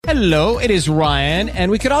Hello, it is Ryan,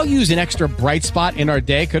 and we could all use an extra bright spot in our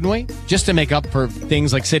day, couldn't we? Just to make up for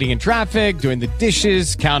things like sitting in traffic, doing the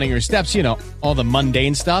dishes, counting your steps, all the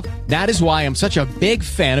mundane stuff. That is why I'm such a big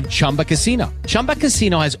fan of Chumba Casino. Chumba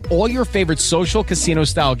Casino has all your favorite social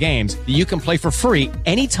casino-style games that you can play for free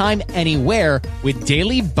anytime, anywhere with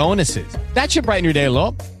daily bonuses. That should brighten your day a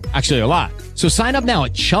little. Actually, a lot. So sign up now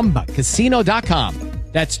at ChumbaCasino.com.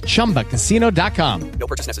 That's ChumbaCasino.com. No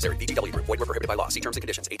purchase necessary. VGW Group. Void where prohibited by law. See terms and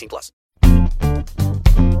conditions. 18+.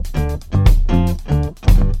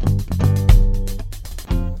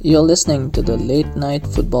 You're listening to the Late Night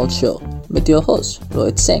Football Show with your host,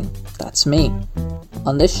 Rohit Singh. That's me.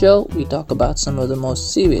 On this show, we talk about some of the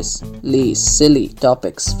most seriously silly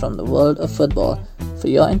topics from the world of football for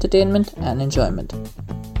your entertainment and enjoyment.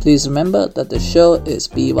 Please remember that the show is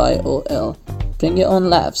BYOL. Bring your own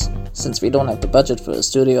laughs, since we don't have the budget for a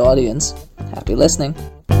studio audience. Happy listening.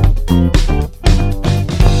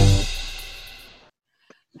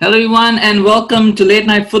 Hello everyone and welcome to Late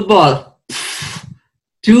Night Football.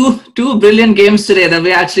 Two brilliant games today that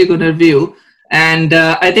we're actually going to review. And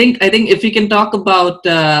I think if we can talk about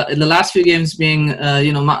the last few games being,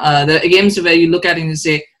 the games where you look at it and you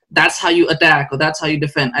say, that's how you attack or that's how you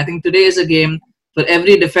defend. I think today is a game for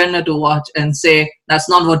every defender to watch and say, that's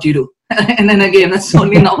not what you do. And then again, that's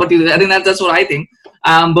only not what you do. I think that's what I think.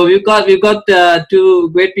 But we've got two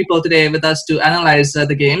great people today with us to analyze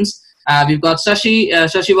the games. We've got Shashi.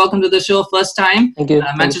 Shashi, welcome to the show. First time. Thank you.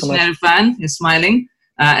 Manchester United fan. He's smiling.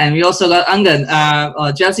 And we also got Angad,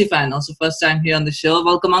 a Chelsea fan. Also first time here on the show.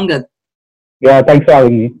 Welcome, Angad. Yeah, thanks for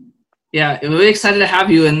having me. Yeah, we're very excited to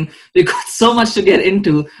have you, and we've got so much to get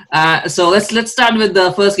into. So let's start with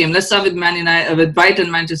the first game. Let's start with with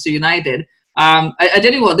Brighton, Manchester United. I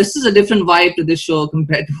tell you what, this is a different vibe to this show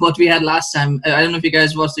compared to what we had last time. I don't know if you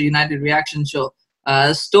guys watched the United reaction show.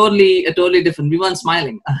 It's totally different. We weren't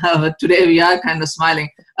smiling, but today we are kind of smiling.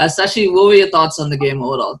 Shashi, what were your thoughts on the game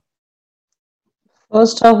overall?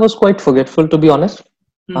 First half was quite forgetful, to be honest.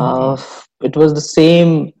 It was the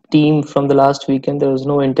same team from the last weekend. There was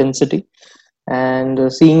no intensity.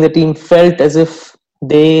 And seeing the team felt as if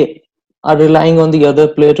they are relying on the other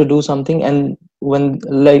player to do something. And when,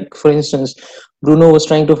 like, for instance, Bruno was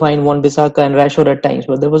trying to find Wan-Bissaka and Rashford at times,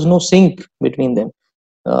 but there was no sync between them.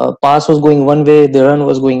 Pass was going one way, the run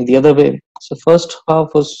was going the other way. So first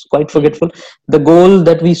half was quite forgetful. The goal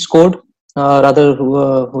that we scored,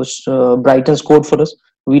 which Brighton scored for us,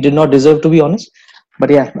 we did not deserve, to be honest. But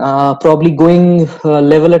yeah, probably going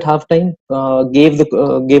level at halftime gave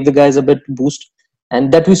the guys a bit boost,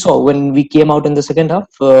 and that we saw when we came out in the second half.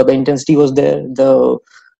 The intensity was there, the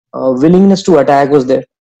willingness to attack was there,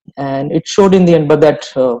 and it showed in the end. But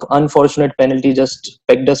that unfortunate penalty just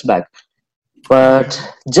pegged us back.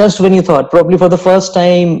 But just when you thought, probably for the first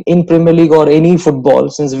time in Premier League or any football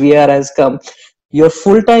since VAR has come, your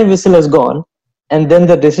full-time whistle has gone, and then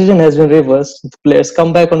the decision has been reversed. The players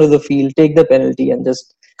come back onto the field, take the penalty, and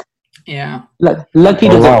just lucky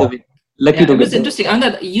to get the win. It was interesting.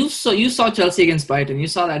 Angad, you saw Chelsea against Brighton. You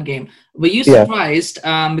saw that game. Were you surprised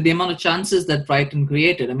with the amount of chances that Brighton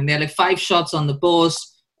created? I mean, they had like 5 shots on the post.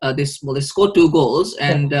 They scored 2 goals.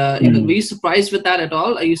 And were you surprised with that at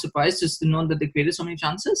all? Are you surprised just to know that they created so many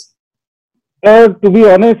chances? To be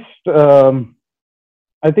honest,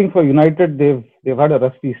 I think for United, they've had a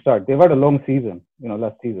rusty start. They've had a long season,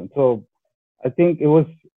 last season. So I think it was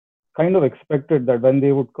kind of expected that when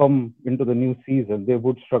they would come into the new season, they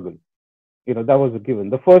would struggle. That was a given.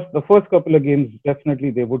 The first couple of games,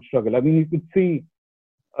 definitely they would struggle. I mean, you could see,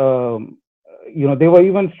 they were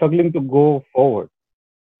even struggling to go forward.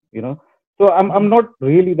 So I'm not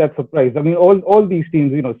really that surprised. I mean, all these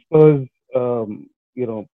teams, Spurs,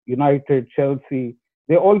 United, Chelsea,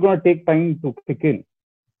 they're all going to take time to kick in.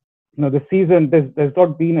 The season, there's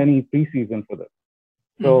not been any preseason for them.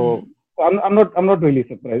 So I'm not really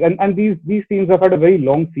surprised. And these teams have had a very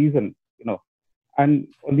long season, And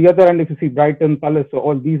on the other hand, if you see Brighton, Palace, so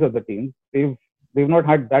all these other teams, they've not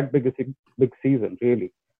had that big season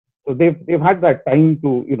really. So they've had that time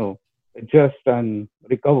to adjust and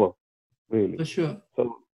recover really. For sure.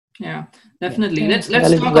 So yeah, definitely. Let's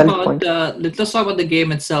talk about the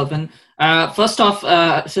game itself. And first off,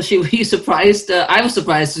 Shashi, were you surprised? I was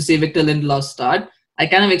surprised to see Victor Lindelof start. I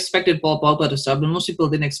kind of expected Paul Pogba to start, but most people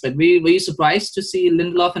didn't expect. Were you surprised to see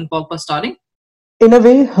Lindelof and Pogba starting? In a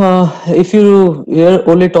way, if you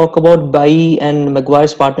only talk about Bailly and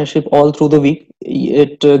Maguire's partnership all through the week,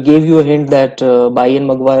 it gave you a hint that Bailly and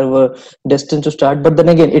Maguire were destined to start. But then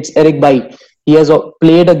again, it's Eric Bailly. He has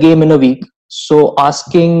played a game in a week. So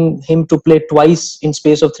asking him to play twice in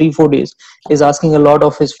space of 3-4 days is asking a lot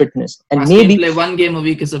of his fitness. And Asking him to maybe, play one game a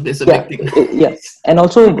week is a yeah, big thing. yeah. And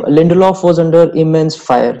also Lindelof was under immense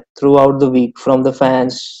fire throughout the week from the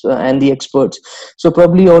fans and the experts. So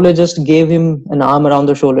probably Ole just gave him an arm around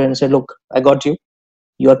the shoulder and said, "Look, I got you.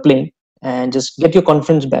 You are playing, and just get your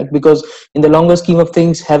confidence back." Because in the longer scheme of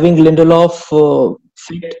things, having Lindelof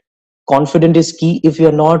fit, confident is key if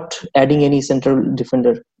you're not adding any central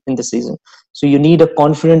defender in the season. So you need a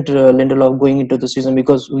confident Lindelof going into the season,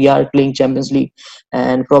 because we are playing Champions League,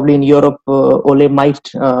 and probably in Europe, Ole might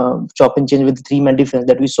chop and change with the three-man defense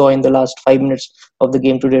that we saw in the last 5 minutes of the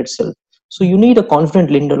game today itself. So you need a confident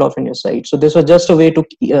Lindelof in your side. So this was just a way to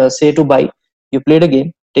say to Bai, you played a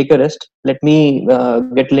game, take a rest. Let me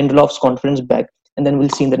get Lindelof's confidence back, and then we'll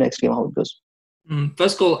see in the next game how it goes.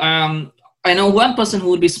 First goal. I know one person who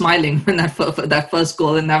would be smiling when that first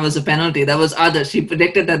goal, and that was a penalty. That was Adarsh. She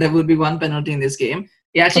predicted that there would be one penalty in this game.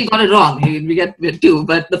 He actually got it wrong. We get two,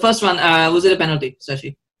 but the first one, was it a penalty,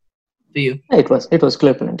 Shashi, for you? Yeah, it was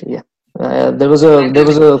clear penalty. Yeah, there was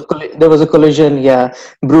a collision. Yeah,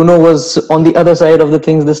 Bruno was on the other side of the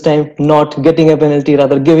things this time, not getting a penalty,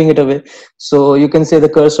 rather giving it away. So you can say the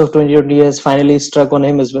curse of 2020 has finally struck on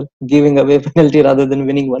him as well, giving away a penalty rather than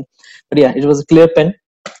winning one. But yeah, it was a clear pen,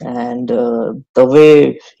 and the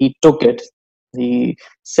way he took it, he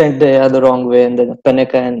sent the other wrong way, and then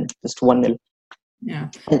Peneka and just 1-0. Yeah.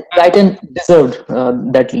 Brighton deserved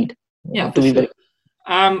that lead. Yeah, to for be sure. very.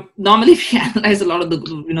 Normally we analyze a lot of the,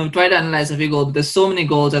 try to analyze every goal, but there's so many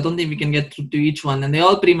goals. I don't think we can get to each one, and they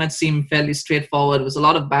all pretty much seem fairly straightforward. It was a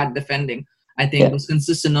lot of bad defending. I think it was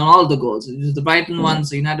consistent on all the goals. It was the Brighton ones,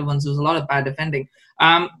 the United ones. There was a lot of bad defending.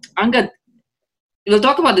 Angad, we'll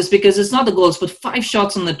talk about this because it's not the goals, but 5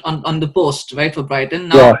 shots on the post, right, for Brighton.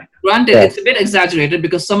 Now, granted, it's a bit exaggerated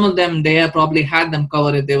because some of them they probably had them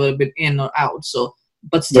covered if they were a bit in or out. So,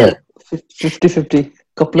 but still, 50-50.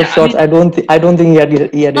 Couple of shots. I don't think he had no,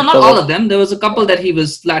 it not covered. all of them. There was a couple that he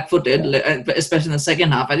was flat-footed, especially in the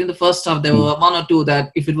second half. I think the first half there were 1 or 2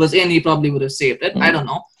 that if it was in, he probably would have saved it. I don't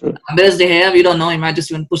know. There's the hair. We don't know. He might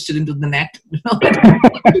just even pushed it into the net.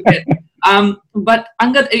 But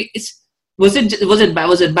Angad, was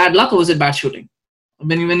it bad luck or was it bad shooting?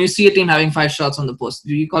 When you see a team having 5 shots on the post,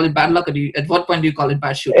 do you call it bad luck, or at what point do you call it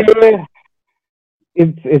bad shooting?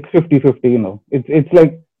 It's 50-50. It's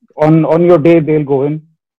like on your day they'll go in.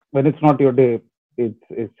 When it's not your day,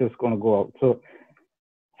 it's just going to go out. So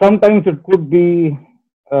sometimes it could be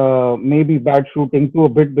maybe bad shooting too a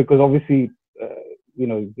bit, because obviously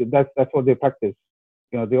that's what they practice.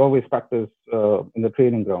 They always practice in the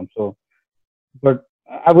training ground. So, but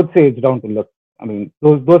I would say it's down to luck. I mean,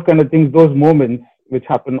 those kind of things, those moments which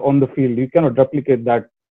happen on the field, you cannot replicate that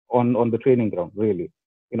on the training ground, really.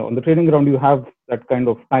 On the training ground, you have that kind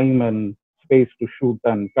of time and space to shoot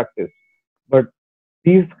and practice. But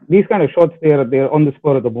these kind of shots, they're on the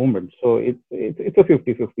spur of the moment. So it's a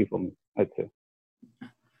 50-50 for me, I'd say.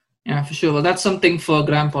 Yeah, for sure. Well, that's something for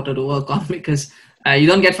Graham Potter to work on, because you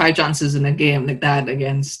don't get 5 chances in a game like that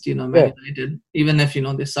against Man United, even if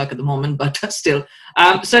they suck at the moment. But still,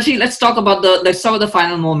 Shashi, let's talk about the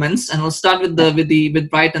final moments, and we'll start with with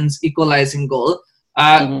Brighton's equalizing goal.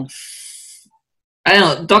 I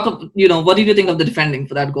don't know. What did you think of the defending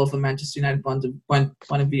for that goal from Manchester United point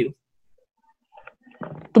of view?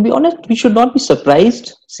 To be honest, we should not be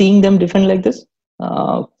surprised seeing them defend like this.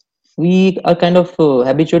 We are kind of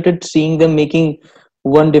habituated seeing them making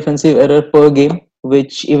one defensive error per game,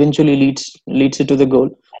 which eventually leads it to the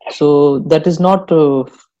goal. So that is not,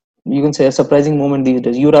 you can say, a surprising moment these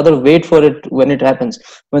days. You rather wait for it when it happens.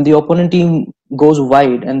 When the opponent team goes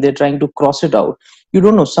wide and they're trying to cross it out, you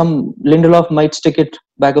don't know. Some Lindelof might stick it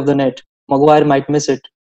back of the net. Maguire might miss it.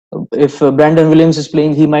 If Brandon Williams is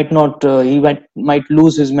playing, he might not. He might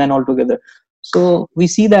lose his man altogether. So we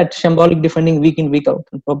see that shambolic defending week in, week out,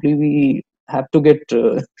 and probably we have to get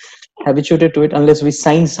habituated to it unless we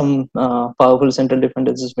sign some powerful central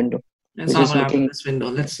defenders this window. It's not going to happen this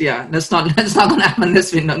window. That's not going to happen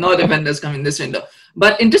this window. No defenders coming this window.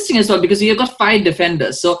 But interesting as well, because you've got 5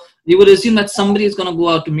 defenders, so you would assume that somebody is going to go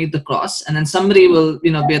out to meet the cross, and then somebody will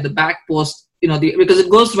be at the back post. Because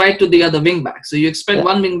it goes right to the other wing back, so you expect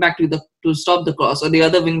one wing back to stop the cross, or the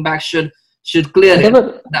other wing back should clear it.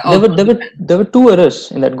 There were 2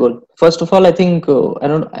 errors in that goal. First of all, I think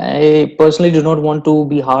I personally do not want to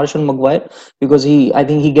be harsh on Maguire, because I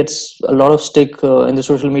think he gets a lot of stick in the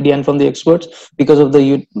social media and from the experts because of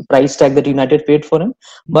the price tag that United paid for him.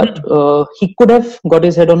 But he could have got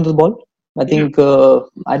his head on the ball. I think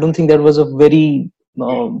I don't think that was a very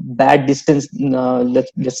bad distance.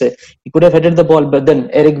 Let's say he could have headed the ball, but then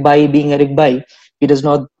Eric Bailly being Eric Bailly, He does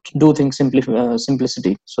not do things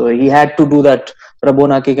simplicity. So he had to do that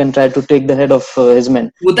Rabona kick and try to take the head of his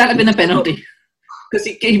men. Would that have been a penalty? Because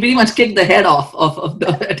he pretty much kicked the head off of the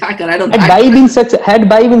attacker. I don't know. Had Bai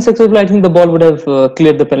been successful, I think the ball would have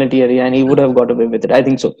cleared the penalty area and he would have got away with it. I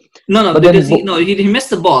think so. No, but because he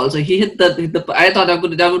missed the ball, so he hit the. I thought that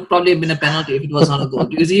would probably have been a penalty if it was not a goal,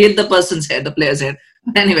 because he hit the person's head, the player's head.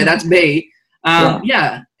 Anyway, that's Bay.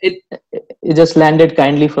 It just landed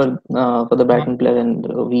kindly for the Brighton player, and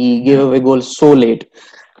we gave away goals so late.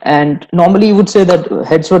 And normally you would say that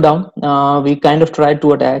heads were down. We kind of tried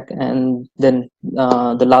to attack, and then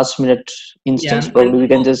the last minute instance, probably we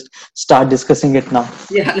can just start discussing it now.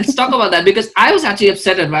 Yeah, let's talk about that, because I was actually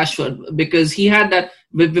upset at Rashford because he had that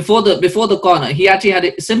before the corner. He actually had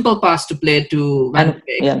a simple pass to play to Van de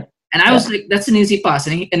Beek, and I was like, that's an easy pass,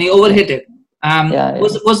 and he overhit it.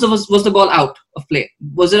 Was the ball out of play?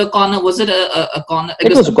 Was it a corner? Was it a corner?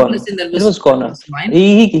 It was a corner. It was corner.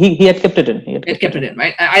 He had kept it in. He had kept it in,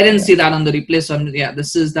 right? I didn't see that on the replay, so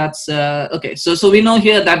that's okay. So we know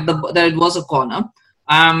here that it was a corner.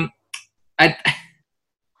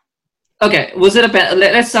 Okay, was it a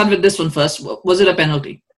let's start with this one first. Was it a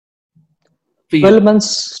penalty? 12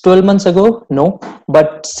 months ago, no.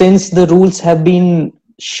 But since the rules have been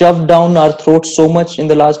shoved down our throats so much in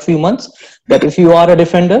the last few months, that if you are a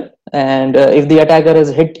defender and if the attacker has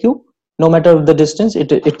hit you, no matter the distance,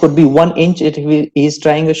 it could be 1 inch. If he is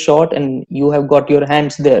trying a shot and you have got your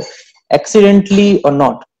hands there, accidentally or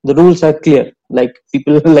not, the rules are clear. Like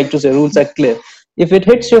people like to say, rules are clear. If it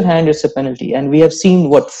hits your hand, it's a penalty. And we have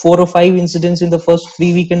seen 4 or 5 incidents in the first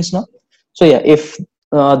 3 weekends now. So yeah, if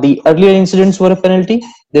the earlier incidents were a penalty,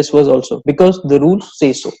 this was also, because the rules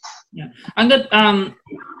say so. Yeah, and that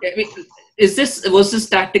was this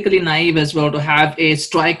tactically naive as well to have a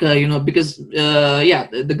striker? Because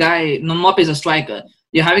the guy Mop is a striker.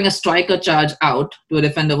 You're having a striker charge out to a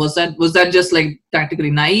defender. Was that just like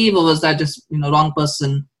tactically naive, or was that just wrong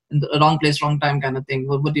person in the wrong place, wrong time kind of thing?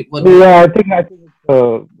 I think it's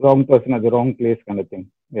wrong person at the wrong place kind of thing.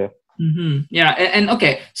 Yeah. Mm-hmm. Yeah, and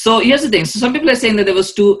okay. So here's the thing. So some people are saying that there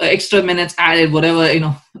was 2 extra minutes added. Whatever,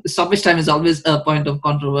 stoppage time is always a point of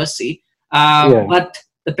controversy. But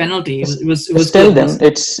the penalty was tell them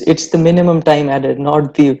it's the minimum time added,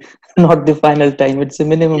 not the final time. It's the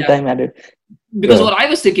minimum time added. Because what I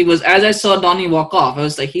was thinking was, as I saw Donny walk off, I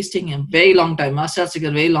was like, he's taking a very long time. Martial's taking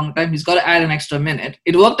a very long time. He's got to add an extra minute.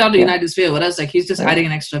 It worked out to United's favor. I was like, he's just adding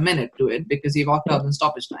an extra minute to it because he walked out in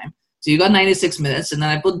stoppage time. So you got 96 minutes, and then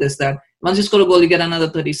I put this, that once you score a goal, you get another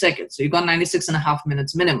 30 seconds. So you got 96 and a half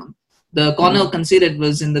minutes minimum. The corner conceded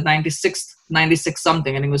was in the 96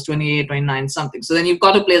 something, and it was 28, 29 something. So then you've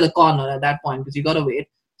got to play the corner at that point because you got to wait.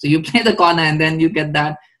 So you play the corner, and then you get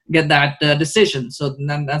that decision. So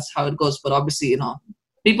then that's how it goes. But obviously,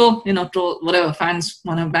 people, troll, whatever, fans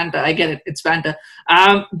want to banter. I get it. It's banter.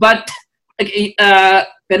 But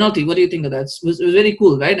penalty, what do you think of that? It was very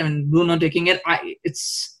cool, right? I mean, Bruno taking it.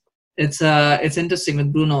 It's interesting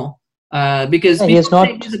with Bruno because he is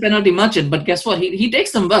a penalty merchant, but guess what? He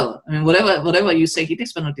takes them well. I mean, whatever you say, he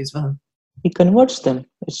takes penalties well. He converts them.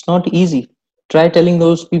 It's not easy. Try telling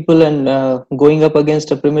those people and going up against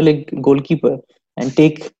a Premier League goalkeeper and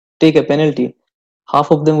take a penalty. Half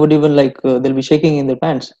of them would even they'll be shaking in their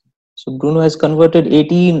pants. So Bruno has converted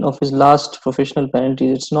 18 of his last professional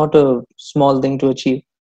penalties. It's not a small thing to achieve.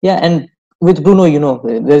 Yeah, and with Bruno,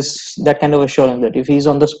 there's that kind of assurance that if he's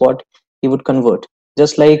on the spot, he would convert.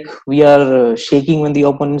 Just like we are shaking when the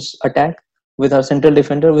opponents attack with our central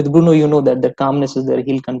defender, with Bruno, that the calmness is there,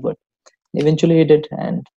 he'll convert. Eventually he did,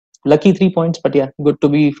 and lucky 3 points, but yeah, good to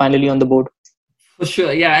be finally on the board. For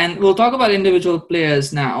sure, yeah, and we'll talk about individual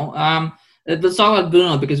players now. Let's talk about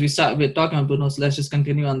Bruno because we're talking about Bruno, so let's just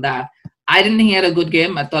continue on that. I didn't think he had a good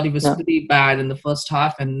game. I thought he was pretty bad in the first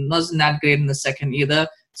half and wasn't that great in the second either.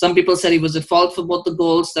 Some people said he was at fault for both the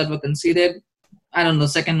goals that were conceded. I don't know,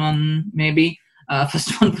 second one maybe,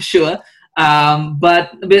 first one for sure.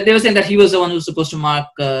 But they were saying that he was the one who was supposed to mark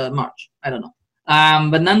March. I don't know.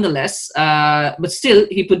 But nonetheless, but still,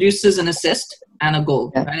 he produces an assist and a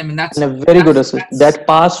goal. Yeah. Right? I mean, that's a very good assist. That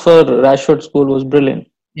pass for Rashford's goal was brilliant.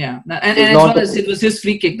 Yeah, and as well as it was his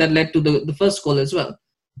free kick that led to the first goal as well.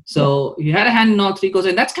 So he had a hand in all 3 goals,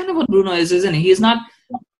 and that's kind of what Bruno is, isn't he? He's not,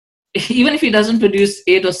 even if he doesn't produce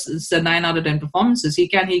 8 or 9 out of 10 performances, he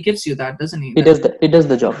gives you that, doesn't he? He does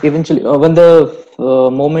the job. Eventually, when the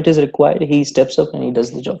moment is required, he steps up and he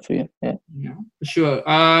does the job for you. Yeah, for sure.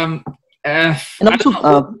 And also,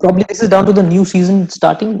 probably this is down to the new season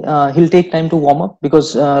starting. He'll take time to warm up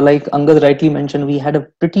because, like Angad rightly mentioned, we had a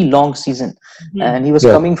pretty long season, and he was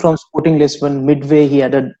coming from Sporting Lisbon. Midway, he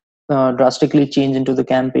had a drastically change into the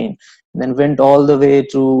campaign, then went all the way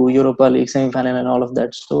to Europa League semi-final and all of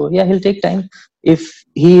that. So yeah, he'll take time. If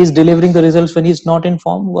he is delivering the results when he's not in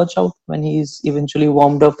form, watch out when he's eventually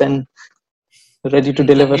warmed up and ready to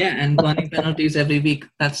deliver. Yeah, and burning penalties every week.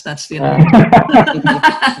 That's Yeah.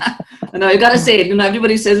 No, you gotta say it.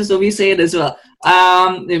 Everybody says it, so we say it as well.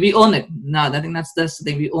 We own it. No, I think that's the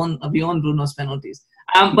thing. We own Bruno's penalties.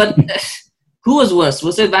 But who was worse?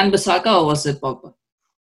 Was it Van Bissaka or was it Pogba?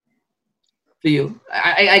 For you,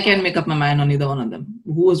 I can't make up my mind on either one of them.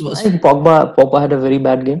 Who was worse? I think Pogba had a very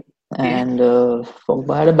bad game, Yeah. and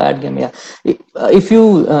Pogba had a bad game. Yeah, if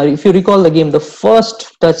you recall the game, the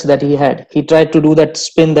first touch that he had, he tried to do that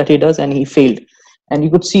spin that he does, and he failed. And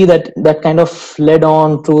you could see that kind of led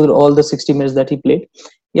on through all the 60 minutes that he played.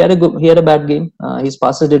 He had a bad game. His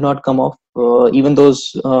passes did not come off. Even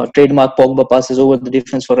those trademark Pogba passes over the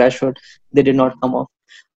defense for Rashford, they did not come off.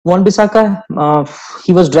 Wan-Bissaka,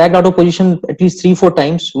 he was dragged out of position at least 3-4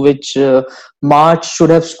 times, which March should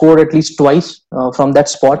have scored at least twice from that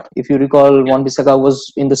spot. If you recall, Wan-Bissaka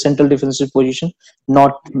was in the central defensive position,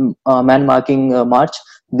 not man marking March.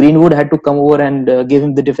 Greenwood had to come over and give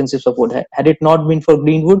him the defensive support. Had it not been for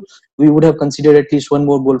Greenwood, we would have considered at least one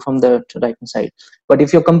more goal from the right hand side. But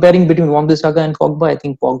if you're comparing between Wan-Bissaka and Pogba, I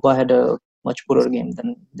think Pogba had a much poorer game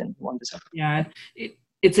than Wan-Bissaka. Yeah,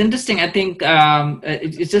 it's interesting. I think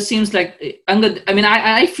it just seems like Angad. I mean,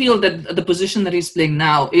 I feel that the position that he's playing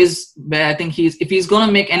now is where I think if he's going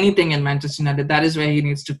to make anything in Manchester United, that is where he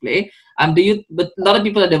needs to play. But a lot of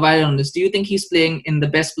people are divided on this. Do you think he's playing in the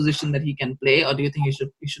best position that he can play, or do you think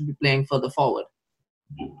he should be playing further forward?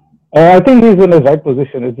 I think he's in his right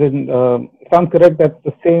position. If I'm correct, that's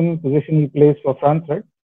the same position he plays for France, right?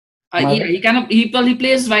 Yeah, he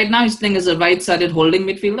plays right now. He's playing as a right-sided holding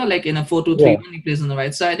midfielder, like in a 4-2-3-1. He plays on the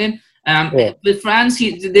right side. With France,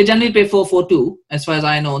 they generally play 4-4-2. As far as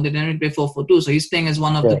I know, they generally play 4-4-2. So he's playing as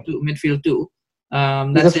one of the two midfield two.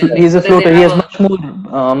 He's a floater. He has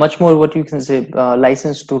much more what you can say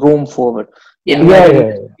license to roam forward.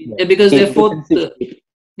 Because they're fourth.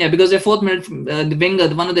 Because their fourth the winger,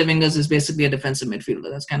 one of their wingers is basically a defensive midfielder.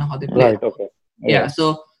 That's kind of how they play. Right. Okay. Yeah.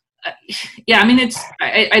 So. I mean,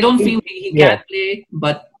 I don't feel he can play,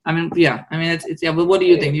 but I mean, it's. But what do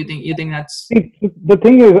you think? You think that's the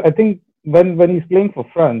thing is, I think when he's playing for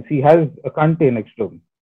France, he has a Kante next to him,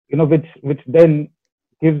 which then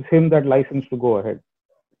gives him that license to go ahead.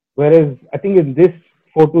 Whereas I think in this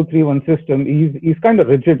 4-2-3-1 system, he's kind of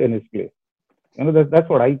rigid in his play. That's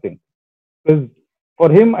what I think. Because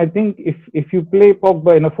for him, I think if you play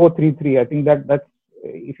Pogba in a 4-3-3, I think that's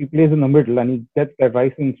if he plays in the middle and he gets that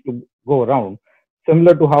license to go around,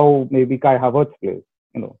 similar to how maybe Kai Havertz plays,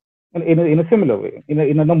 in a similar way,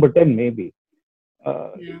 in a number 10 maybe.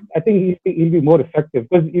 I think he'll be more effective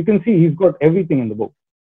because you can see he's got everything in the book.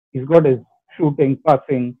 He's got his shooting,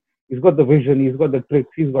 passing, he's got the vision, he's got the tricks,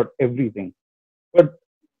 he's got everything. But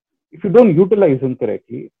if you don't utilize him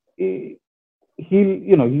correctly, he's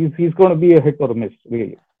going to be a hit or a miss,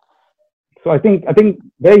 really. So I think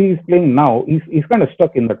where he's playing now, he's kind of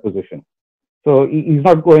stuck in that position. So he's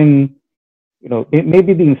not going,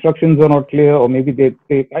 maybe the instructions are not clear, or maybe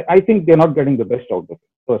I think they're not getting the best out of it,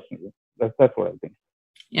 personally. That's what I think.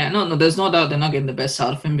 Yeah, no, there's no doubt they're not getting the best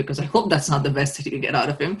out of him, because I hope that's not the best that you get out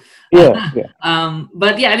of him. Yeah.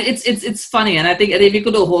 But yeah, it's funny, and I think we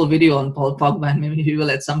could do a whole video on Paul Pogba, and maybe we will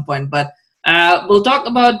at some point. But we'll talk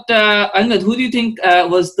about Angad. Who do you think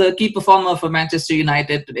was the key performer for Manchester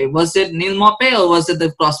United today? Was it Neil Maupay or was it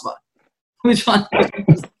the crossbar? Which one?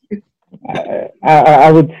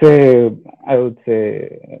 I would say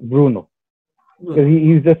Bruno, because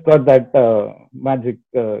he's just got that magic,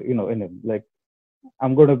 in him. Like,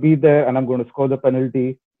 I'm going to be there and I'm going to score the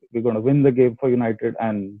penalty. We're going to win the game for United,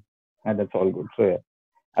 and that's all good. So yeah,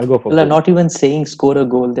 I'll go for. They're not even saying score a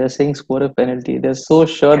goal; they're saying score a penalty. They're so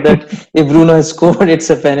sure that if Bruno has scored, it's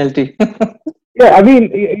a penalty. Yeah, I mean,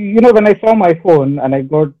 when I saw my phone and I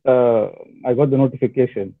got the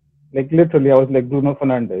notification, like literally, I was like, Bruno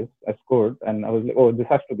Fernandes has scored, and I was like, oh, this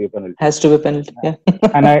has to be a penalty. Has to be a penalty. Yeah.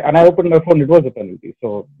 and I opened my phone; it was a penalty.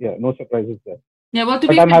 So yeah, no surprises there. Yeah, well, to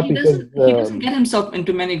be fair, he doesn't get himself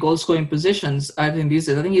into many goal-scoring positions. I think these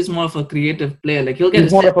days, I think he's more of a creative player. Like, he'll get.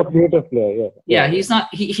 He's more of a creative player. Yeah, he's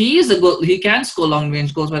not. He is a goal. He can score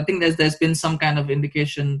long-range goals, but I think there's been some kind of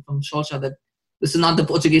indication from Solskjaer that this is not the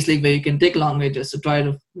Portuguese league where you can take long ranges, to try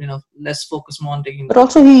to less focus more on taking. But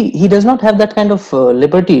also he does not have that kind of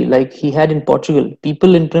liberty like he had in Portugal.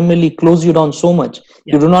 People in Premier League close you down so much.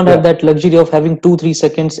 Yeah. You do not have that luxury of having 2-3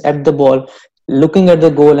 seconds at the ball, looking at the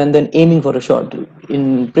goal and then aiming for a shot.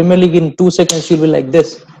 In Premier League, in 2 seconds you'll be like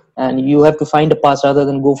this, and you have to find a pass rather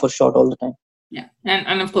than go for shot all the time. Yeah,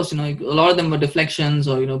 and of course, a lot of them were deflections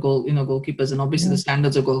or goalkeepers, and obviously the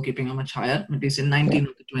standards of goalkeeping are much higher, at least in 19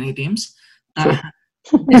 of the 20 teams.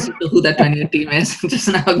 True. Yes, you know who that 20th team is. Just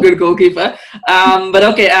now a good goalkeeper. But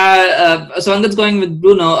okay, so Angad's going with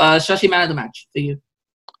Bruno. Shashi, man of the match for you.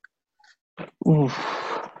 Oof,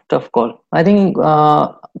 tough call. I think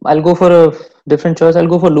I'll go for a different choice. I'll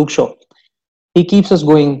go for Luke Shaw. He keeps us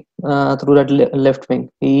going through that left wing.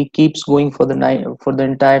 He keeps going for the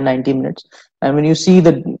entire 90 minutes. And when you see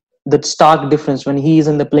the stark difference when he is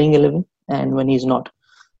in the playing 11 and when he's not.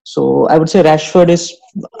 So I would say Rashford is.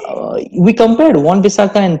 We compared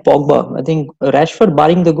Wan-Bissaka and Pogba. I think Rashford,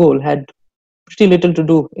 barring the goal, had pretty little to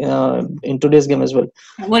do in today's game as well.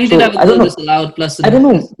 Well, he did So have a I don't goal know. disallowed plus I an don't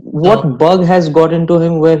know assist. So what bug has got into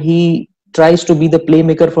him where he tries to be the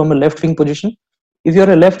playmaker from a left wing position. If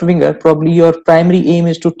you're a left winger, probably your primary aim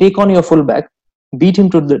is to take on your fullback, beat him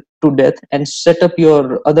to death, and set up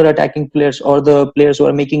your other attacking players or the players who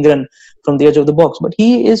are making run from the edge of the box. But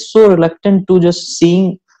he is so reluctant to just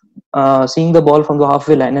seeing the ball from the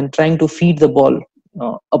halfway line and trying to feed the ball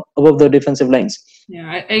up above the defensive lines.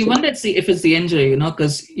 yeah, I So wonder if it's the injury,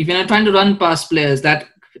 because if you're not trying to run past players, that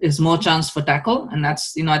is more chance for tackle, and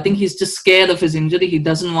that's I think he's just scared of his injury. He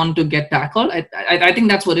doesn't want to get tackled. I think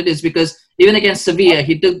that's what it is, because even against Sevilla,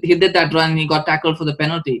 he did that run and he got tackled for the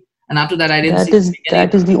penalty, and after that, I didn't see that him is make any.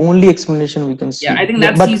 that is the only explanation we can Yeah, see. I think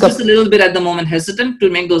Yeah, that's but he's just a little bit at the moment hesitant to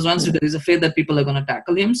make those runs because he's afraid that people are going to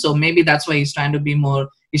tackle him. So maybe that's why he's trying to be more.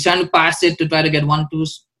 He's trying to pass it to try to get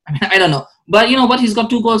 1-2s. I mean, I don't know, but you know what? He's got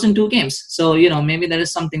 2 goals in 2 games, so maybe there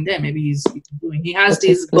is something there. Maybe he's doing. He has let's see.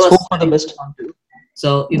 these Let's hope bursts for that the he best. holds on to.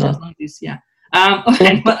 So Yeah. as long as he's All So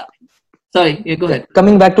right, but sorry, yeah, go ahead.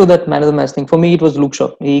 coming back to that man of the match thing, for me it was Luke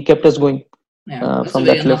Shaw. He kept us going Yeah, that's a from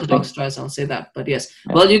very that left unorthodox wing. choice. I'll say that, but yes.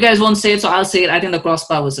 Yeah. Well, you guys won't say it, so I'll say it. I think the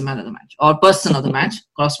crossbar was the man of the match or person of the match.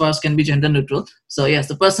 Crossbars can be gender neutral, so yes,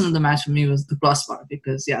 the person of the match for me was the crossbar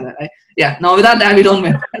because no, without that we don't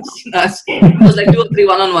win. It was like 2 or 3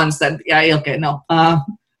 one-on-ones. That okay, no.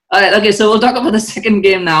 All right, okay. So we'll talk about the second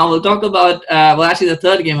game now. We'll talk about actually the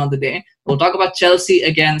third game of the day. We'll talk about Chelsea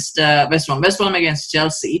against West Brom. West Brom against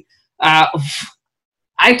Chelsea.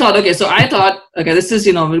 I thought, this is,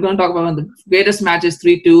 we're going to talk about one of the greatest matches,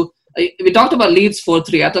 3-2. We talked about Leeds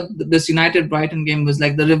 4-3. I thought this United Brighton game was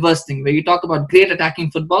like the reverse thing, where you talk about great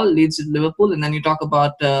attacking football, Leeds to Liverpool, and then you talk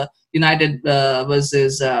about United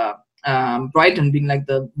versus Brighton being like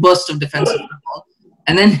the worst of defensive football.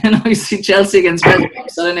 And then, you see Chelsea against West Brom,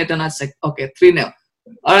 suddenly it's like, okay, 3-0.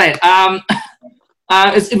 All right.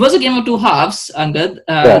 It was a game of 2 halves, Angad.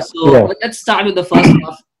 Let's start with the first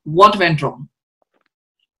half. What went wrong?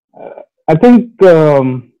 I think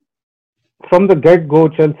from the get-go,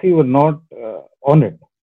 Chelsea were not on it.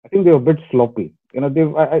 I think they were a bit sloppy.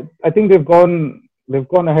 I think they've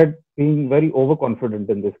gone ahead being very overconfident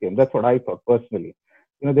in this game. That's what I thought personally.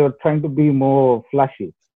 They were trying to be more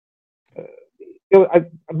flashy.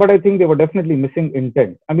 But I think they were definitely missing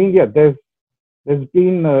intent. I mean, yeah, there's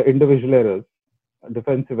been individual errors,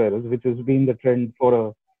 defensive errors, which has been the trend for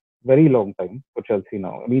a very long time for Chelsea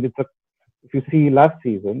now. I mean, if you see last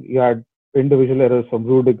season, you had individual errors from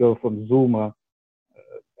Rudiger, from Zuma.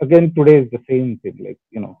 Again, today is the same thing. Like,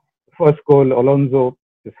 first goal, Alonso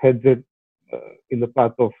just heads it in the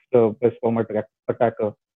path of the West Brom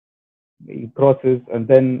attacker. He crosses, and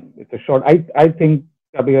then it's a shot. I think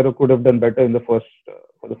Caballero could have done better in the for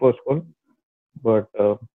the first goal, but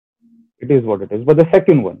it is what it is. But the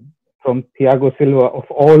second one from Thiago Silva, of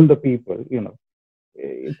all the people,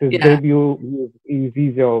 it's his debut.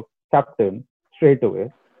 He's your captain straight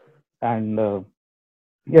away, and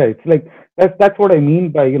it's like that's what I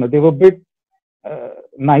mean by they were a bit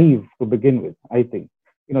naive to begin with. I think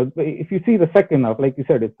if you see the second half, like you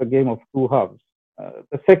said, it's a game of 2 halves.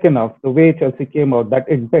 The second half, the way Chelsea came out, that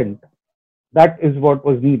intent, that is what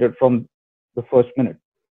was needed from the first minute.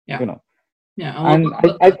 Yeah. And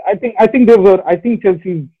I think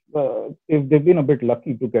Chelsea they've been a bit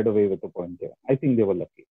lucky to get away with the point there. I think they were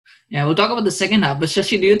lucky. Yeah, we'll talk about the second half. But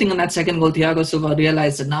Shashi, do you think on that second goal, Thiago Silva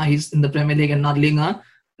realized that now he's in the Premier League and not Liga?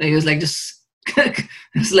 He was like, just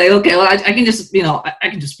it's like, okay, well, I can just I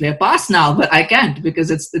can just play a pass now, but I can't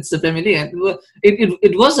because it's the Premier League.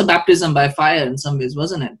 It was a baptism by fire in some ways,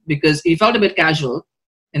 wasn't it? Because he felt a bit casual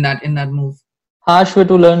in that move. Harsh way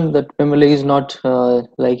to learn that Premier League is not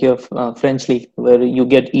like your French league where you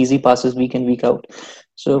get easy passes week in, week out.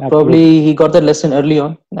 So Absolutely. probably he got that lesson early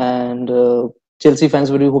on, and Chelsea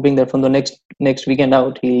fans will be hoping that from the next weekend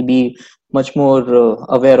out, he'll be much more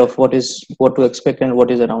aware of what to expect and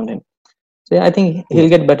what is around him. So yeah, I think he'll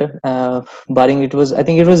get better. Barring I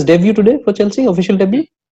think it was debut today for Chelsea, official debut.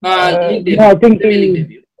 I think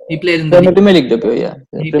He played in the Premier league. Premier League debut, yeah.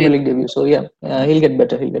 He Premier played. League debut. So yeah, he'll get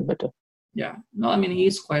better. He'll get better. Yeah, no, I mean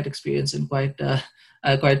he's quite experienced and quite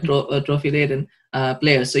trophy laden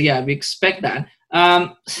player. So yeah, we expect that.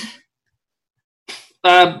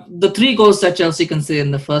 The three goals that Chelsea conceded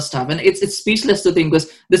in the first half, and it's speechless to think, because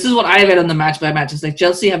this is what I read on the match by match. It's like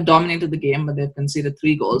Chelsea have dominated the game, but they've conceded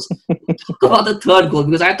 3 goals. Talk about the third goal,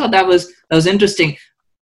 because I thought that was interesting.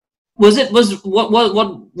 What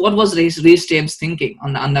was Reece James thinking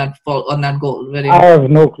on that goal? I have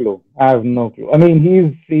no clue. I mean,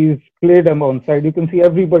 he's played him on side. You can see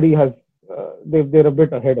everybody has they're a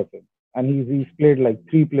bit ahead of him, and he's played like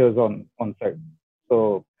 3 players on side.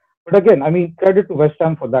 So, but again, I mean, credit to West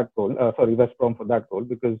Ham for that goal. Sorry, West Brom for that goal,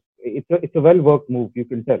 because it's a well worked move. You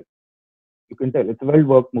can tell. It's a well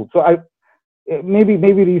worked move. So maybe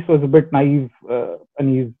Reece was a bit naive,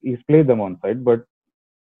 and he's played them on side, but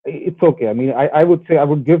it's okay. I mean, I would say I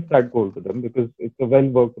would give that goal to them because it's a well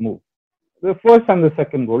worked move. The first and the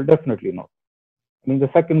second goal, definitely not. I mean, the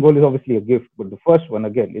second goal is obviously a gift, but the first one,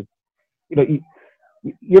 again, it's,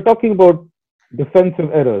 you're talking about defensive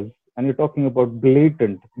errors, and you're talking about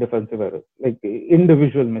blatant defensive errors, like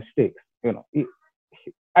individual mistakes.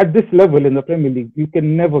 At this level in the Premier League, you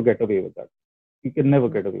can never get away with that.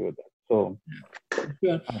 So,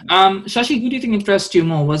 Sure. Shashi, who do you think impressed you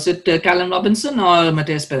more? Was it Callum Robinson or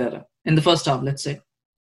Mateus Pereira in the first half? Let's say.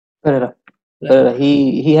 Pereira.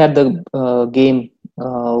 He had the game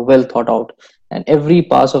well thought out, and every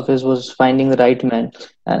pass of his was finding the right man.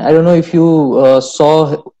 And I don't know if you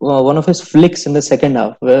saw one of his flicks in the second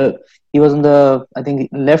half, where he was on the, I think,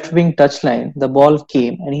 left wing touchline. The ball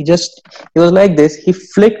came, and he was like this. He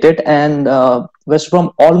flicked it, and West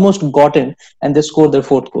Brom almost got in, and they scored their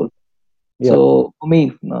 4th goal. yeah. So for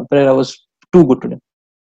me, Pereira was too good today.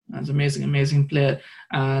 That's amazing player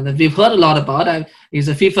that we've heard a lot about. He's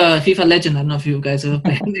a FIFA legend. I don't know if you guys ever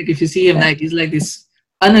played. Like, if you see him, like he's like this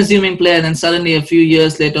unassuming player, and then suddenly a few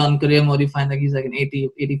years later on career mode, you find like he's like an 80,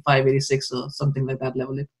 85, 86 or something like that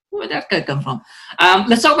level. Where did that guy come from?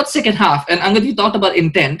 Let's talk about second half. And Angad, you talked about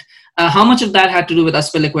intent. How much of that had to do with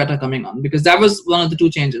Azpilicueta coming on? Because that was one of the 2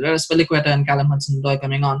 changes, right? Azpilicueta and Callum Hudson-Odoi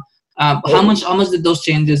coming on. How much did those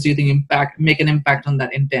changes, do you think, make an impact on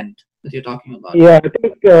that intent that you're talking about? Yeah, I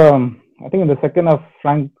think in the second half,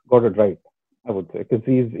 Frank got it right. I would say, because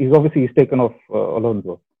he's taken off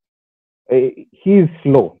Alonso. He's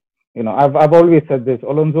slow. I've always said this.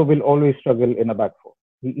 Alonso will always struggle in a back four.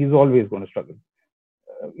 He's always going to struggle.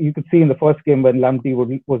 You could see in the first game when Lamptey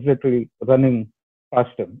was literally running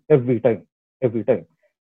past him every time.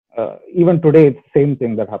 Even today, it's the same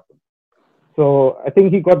thing that happened. So I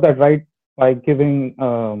think he got that right by giving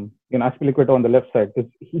Azpilicueta on the left side,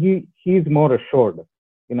 because he's more assured.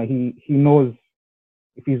 He knows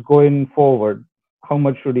if he's going forward, how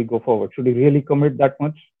much should he go forward? Should he really commit that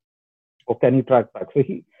much, or can he track back? So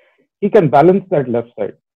he can balance that left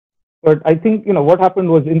side. But I think what happened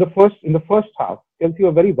was in the first half, Chelsea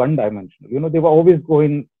were very one-dimensional. They were always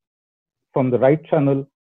going from the right channel,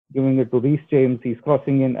 giving it to Reece James. He's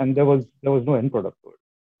crossing in, and there was no end product to it.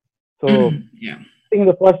 So yeah. I think in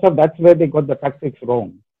the first half, that's where they got the tactics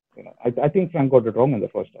wrong. I think Frank got it wrong in the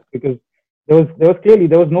first half, because there was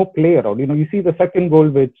no play around. You see the second goal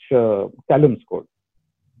which Callum scored.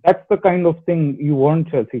 That's the kind of thing you want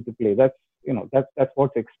Chelsea to play. That's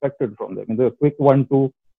what's expected from them. The quick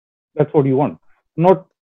 1-2, that's what you want. Not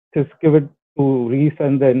just give it to Reece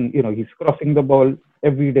and then he's crossing the ball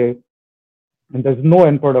every day, and there's no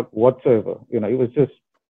end product whatsoever. It was just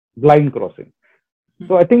blind crossing.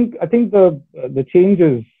 So I think the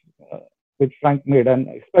changes which Frank made, and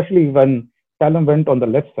especially when Callum went on the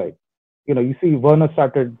left side, you see Werner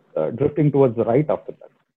started drifting towards the right after that.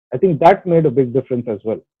 I think that made a big difference as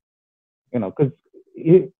well. Because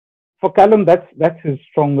for Callum, that's his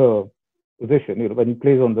stronger position. When he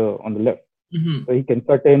plays on the left, so he can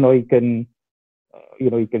cut in, or he can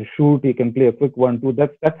he can shoot, he can play a quick 1-2.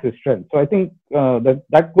 That's his strength. So I think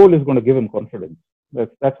that goal is going to give him confidence.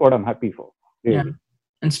 That's what I'm happy for. Really. Yeah.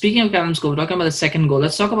 And speaking of Callum's goal, we're talking about the second goal.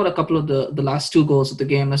 Let's talk about a couple of the last 2 goals of the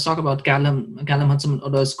game. Let's talk about Callum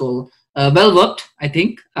Hudson-Odoi's goal. Well worked, I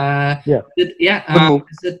think. Yeah.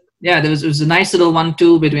 There was a nice little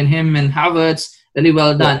 1-2 between him and Havertz. Really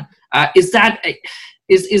well done. Yeah. Is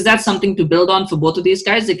that something to build on for both of these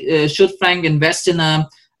guys? Like, should Frank invest in a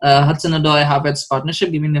Hudson-Odoi Havertz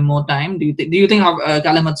partnership, giving them more time? Do you think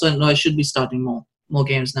Callum Hudson-Odoi should be starting more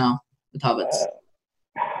games now with Havertz?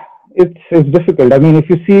 It's difficult. I mean, if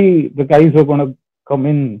you see the guys who are going to come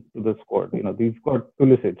in to the squad, you've got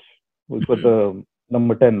Pulisic, who's got the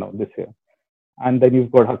number 10 now this year, and then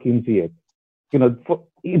you've got Hakim Ziyech.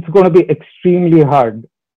 It's going to be extremely hard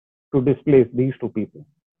to displace these 2 people.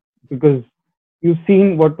 because you've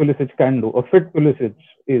seen what Pulisic can do. A fit Pulisic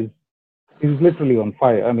is literally on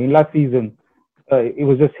fire. I mean, last season it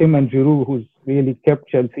was just him and Giroud who's really kept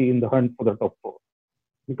Chelsea in the hunt for the top four,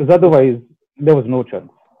 because otherwise there was no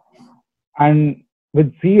chance. And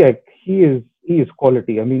with Ziyech, he is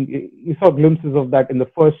quality. I mean, you saw glimpses of that in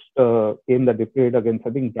the first game that they played against, I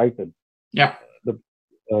think, Brighton. Yeah.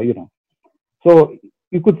 So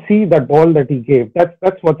you could see that ball that he gave.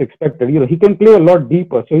 That's what's expected. He can play a lot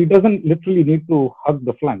deeper, so he doesn't literally need to hug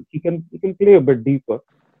the flank. He can play a bit deeper.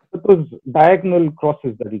 But those diagonal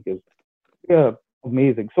crosses that he gives, yeah,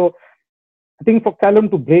 amazing. So I think for Callum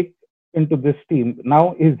to break into this team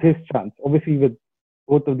now is his chance. Obviously, with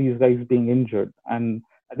both of these guys being injured, and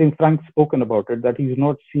I think Frank's spoken about it, that he's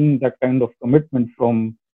not seeing that kind of commitment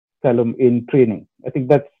from Callum in training. I think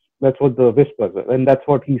that's what the whispers are, and that's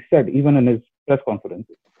what he said even in his press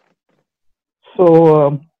conferences.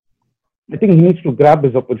 So I think he needs to grab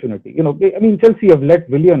his opportunity. I mean, Chelsea have let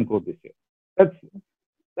Willian go this year.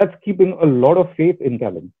 That's keeping a lot of faith in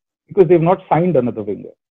Callum, because they've not signed another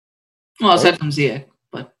winger. Well, aside from Ziyech,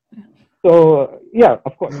 but so yeah,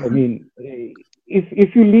 of course. I mean,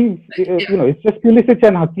 if you leave, it's just Pulisic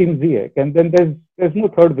and Hakim Ziyech, and then there's no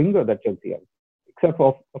third winger that Chelsea has, except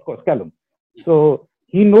for, of course, Callum. So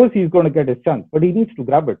he knows he's going to get his chance, but he needs to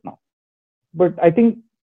grab it now. But I think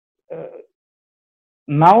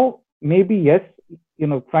now maybe yes,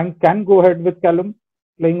 Frank can go ahead with Callum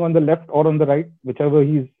playing on the left or on the right, whichever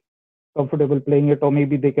he's comfortable playing it, or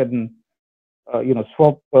maybe they can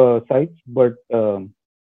swap sides. But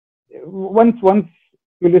once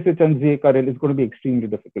Pulisic and Ziyech are in, it's going to be extremely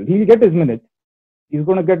difficult. He'll get his minutes. He's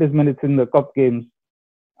going to get his minutes in the cup games.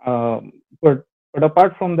 But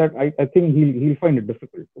apart from that, I think he'll find it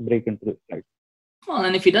difficult to break into this side. Well,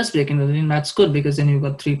 and if he does break into the team, that's good, because then you've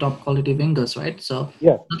got 3 top quality wingers, right? So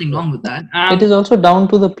yeah, nothing wrong with that. It is also down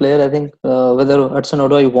to the player, I think, whether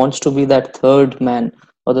Hudson-Odoi wants to be that third man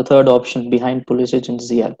or the third option behind Pulisic and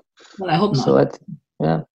Ziyech. Well, I hope not.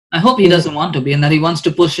 So I hope he doesn't want to be, and that he wants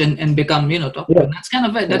to push and become, top. Yeah. That's kind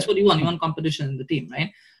of it. That's what you want. You want competition in the team,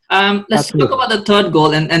 right? Let's Absolutely. talk about the third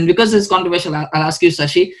goal, and because it's controversial, I'll ask you,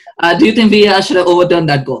 Shashi. Do you think VAR should have overturned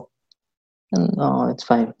that goal? No, it's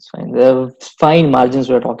fine. It's fine. The fine margins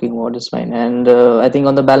we're talking about is fine, and I think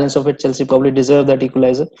on the balance of it, Chelsea probably deserve that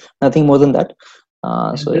equalizer. Nothing more than that.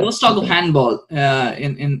 There was talk of handball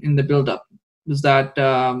in the build-up. Was that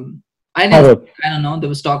I don't know. There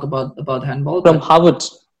was talk about handball from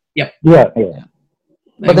Havertz. Yep. Yeah.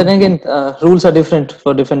 But then again, rules are different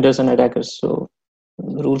for defenders and attackers. So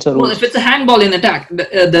rules are rules. Well, if it's a handball in attack,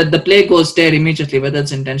 the play goes there immediately, whether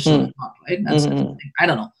it's intentional or not, right? That's the thing. I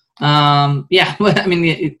don't know. Yeah, I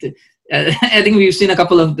mean, I think we've seen a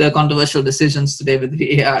couple of the controversial decisions today with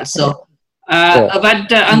VAR. So, but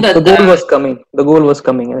Angad, the goal was coming. The goal was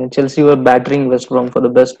coming. I mean, Chelsea were battering West Brom for the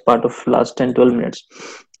best part of last 10-12 minutes.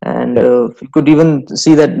 And you could even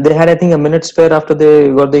see that they had, I think, a minute spare after they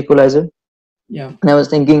got the equalizer. Yeah. And I was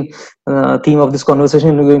thinking, theme of this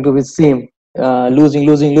conversation is going to be the same.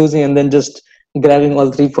 Losing, and then just grabbing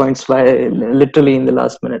all 3 points by literally in the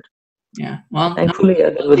last minute. Yeah. Well, thankfully,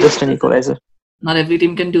 there was just an equalizer. Not every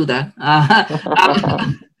team can do that.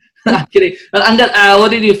 Kidding. But Angad, what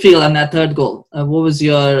did you feel on that third goal? What was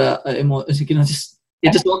your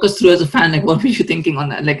just walk us through as a fan. Like, what were you thinking on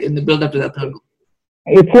that? Like in the build up to that third goal?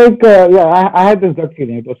 It's like I had this gut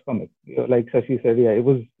feeling it was coming. Like Shashi said, it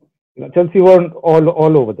was. Chelsea weren't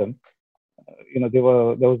all over them. There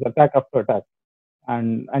was attack after attack,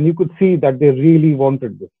 and you could see that they really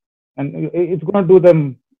wanted this, and it's going to do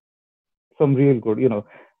them some real good.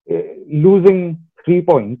 Losing 3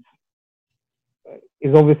 points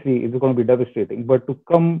is obviously it's going to be devastating, but to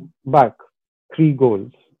come back 3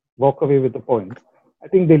 goals, walk away with a point, I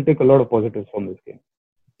think they'll take a lot of positives from this game.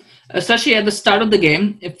 Especially at the start of the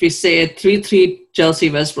game, if we say 3-3 Chelsea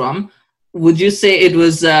West Brom, would you say it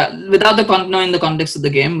was without knowing the context of the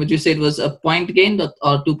game? Would you say it was a point gained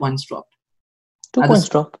or 2 points dropped? 2 points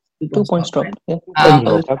dropped. 2 points dropped. Yeah.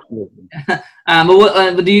 Absolutely.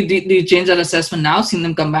 But do you change that assessment now? Seeing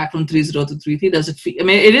them come back from 3-0 to 3-3, does it feel? I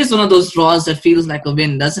mean, it is one of those draws that feels like a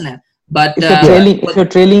win, doesn't it? But if you're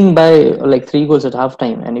trailing by like 3 goals at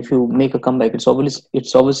halftime, and if you make a comeback, it's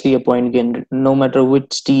obviously a point gain, no matter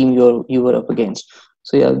which team you were up against.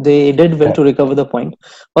 So yeah, they did well to recover the point.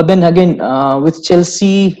 But then again, with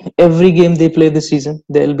Chelsea, every game they play this season,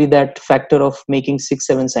 there will be that factor of making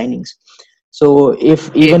 6-7 signings. So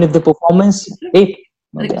even if the performance 8,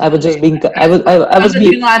 I was just being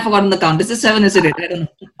I've forgotten the count. Is it 7? Is it 8? I don't know.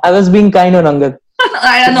 I was being kind on Angad.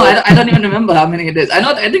 I know. I don't even remember how many it is.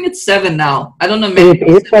 I think it's 7 now. I don't know. Maybe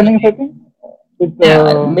 8 signings, I think. It's,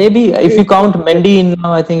 Yeah, maybe if you it's count Mendy in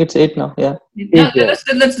now, I think it's 8 now. Yeah. Yeah, eight, yeah.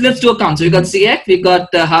 let's do a count. So we got Ziyech, we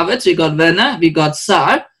got Havertz, we got Werner, we got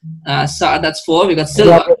Sar. Sar, that's 4. We got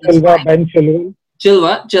Silva, Thiago that's Silva, 5. Ben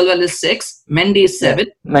Chilwell, Chilwell is 6. Mendy is Yeah. 7.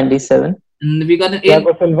 Mendy 7. And we got an 8.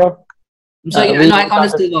 Thiago Silva, I'm sorry, I We know I counted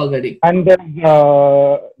counted. Silva already. and there's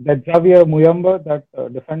that Javier Muyamba, that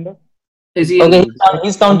defender. Is he Okay, in?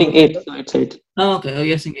 he's counting 8, so it's 8. Oh, okay. Oh,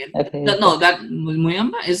 yes, again. Okay. No, that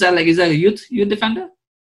Muyamba, is that a youth defender?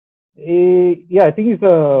 Yeah, I think he's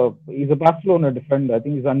a Barcelona defender. I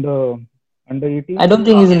think he's under 18. I don't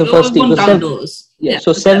think he's in Okay, the first we team. won't So count 7. those. Yeah, Yeah,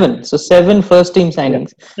 so 7. So 7 first team Yeah,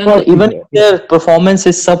 signings. then first Even team, if yeah. their performance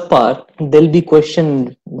is subpar, they'll be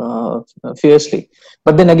questioned fiercely.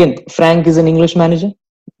 But then again, Frank is an English manager.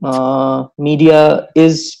 Media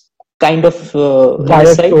is kind of his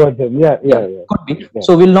Biased side. towards him. Yeah, Yeah, yeah, yeah. could be. Yeah.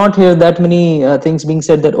 So we'll not hear that many things being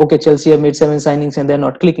said that okay, Chelsea have made 7 signings and they're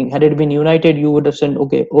not clicking. Had it been United, you would have said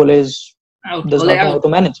okay, out. does Ole not know how out. to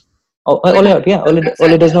manage. Ole Ole out. out, yeah. That's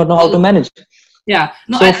Ole it. does Yeah. not know how to manage. Yeah.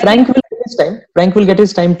 No, So I Frank will get his time. Frank will get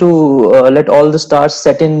his time to let all the stars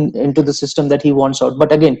set into the system that he wants out.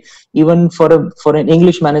 But again, even for an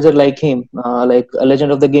English manager like him, like a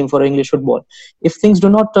legend of the game for English football, if things do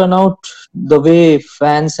not turn out the way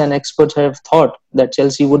fans and experts have thought that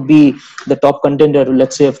Chelsea would be the top contender,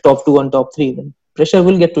 let's say of top 2 and top 3, then pressure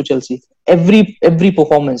will get to Chelsea. Every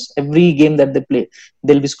performance, every game that they play,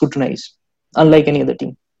 they'll be scrutinized, unlike any other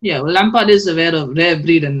team. Yeah, well, Lampard is a rare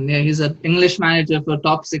breed, and yeah, he's an English manager for a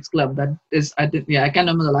top 6 club. That is, I think, yeah, I can't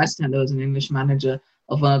remember the last time there was an English manager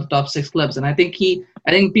of one of the top 6 clubs, and I think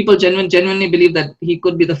people genuinely believe that he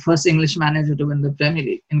could be the first English manager to win the Premier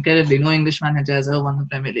League. Incredibly, no English manager has ever won the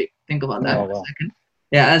Premier League. Think about that Oh, for a wow. second.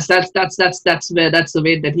 Yeah, that's the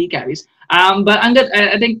weight that he carries. But Angad,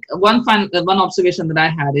 I think one observation that I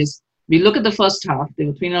had is we look at the first half. They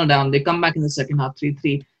were 3-0 down. They come back in the second half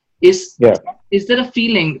 3-3. Is Yeah. is there a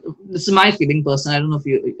feeling? This is my feeling, person. I don't know if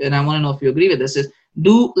you, and I want to know if you agree with this. Is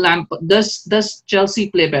does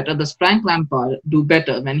Chelsea play better? Does Frank Lampard do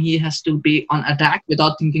better when he has to be on attack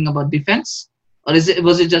without thinking about defense, or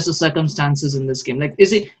was it just the circumstances in this game? Like,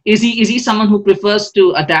 is he someone who prefers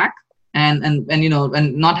to attack and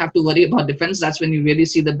not have to worry about defense? That's when you really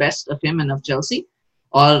see the best of him and of Chelsea.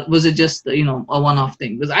 Or was it just a one-off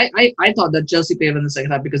thing? Because I thought that Chelsea played in the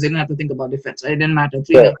second half because they didn't have to think about defense. It didn't matter.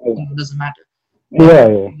 3-0 doesn't matter. Yeah,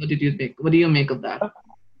 yeah. What did you think? What do you make of that?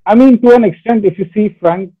 I mean, to an extent, if you see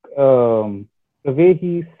Frank, the way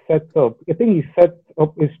he sets up, I think he sets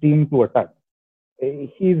up his team to attack.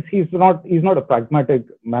 He's not a pragmatic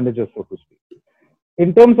manager, so to speak.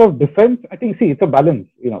 In terms of defense, I think it's a balance.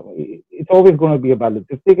 It's always going to be a balance.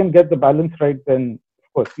 If they can get the balance right, then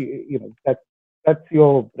of course, that's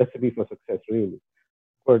your recipe for success, really.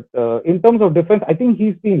 But in terms of defense, I think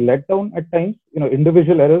he's been let down at times.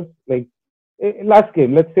 Individual errors like last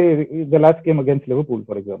game. Let's say the last game against Liverpool,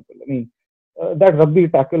 for example. I mean, that rugby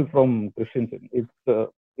tackle from Christensen.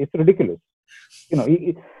 It's ridiculous.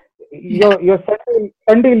 Your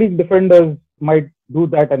Sunday league defenders might do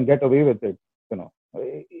that and get away with it.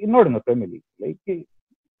 Not in the Premier League. Like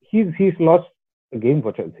he's lost the game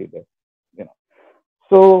for Chelsea there.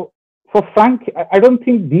 So for Frank, I don't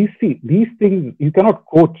think these things you cannot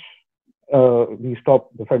coach these top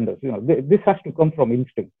defenders. This has to come from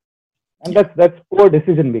instinct, and that's poor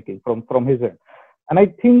decision making from his end. And I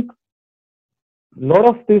think a lot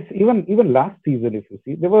of this, even last season, if you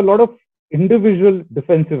see, there were a lot of individual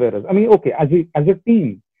defensive errors. I mean, okay, as a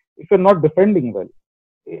team, if you're not defending well,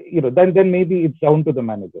 then maybe it's down to the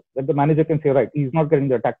manager. That the manager can say, right, he's not getting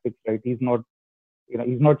the tactics right. He's not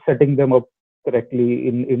setting them up correctly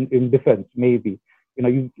in defense. Maybe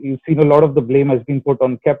you've seen a lot of the blame has been put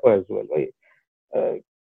on Kepa as well, right?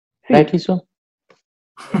 Rightly so.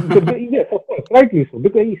 Yes, of course, rightly so.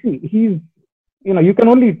 Because you see, you can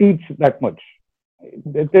only teach that much.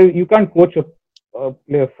 You can't coach a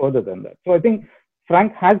player further than that. So I think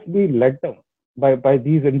Frank has been let down by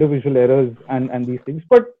these individual errors and these things.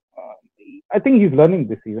 But I think he's learning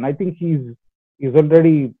this season. I think he's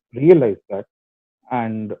already realized that,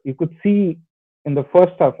 and you could see in the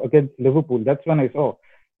first half against Liverpool. That's when I saw,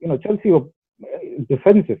 Chelsea were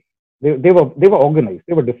defensive. They were organized.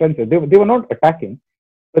 They were defensive. They were not attacking,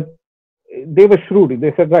 but they were shrewd.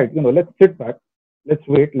 They said, right, let's sit back, let's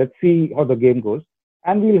wait, let's see how the game goes,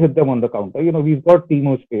 and we'll hit them on the counter. We've got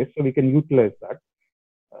Timo space, so we can utilize that.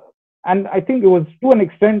 And I think it was, to an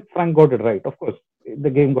extent, Frank got it right. Of course, the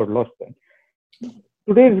game got lost then.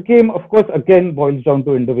 Today's game, of course, again boils down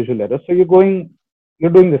to individual errors. So you're doing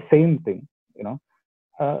the same thing.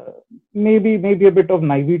 Maybe a bit of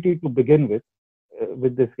naivety to begin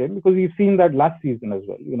with this game, because we've seen that last season as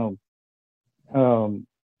well. Um,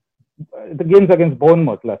 the games against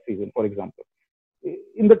Bournemouth last season, for example.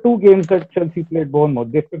 In the two games that Chelsea played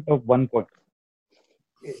Bournemouth, they picked up 1 point.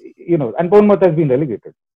 And Bournemouth has been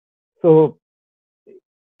relegated. So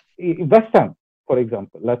West Ham, for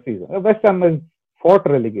example, last season, West Ham has fought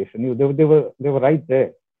relegation. They were right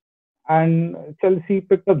there, and Chelsea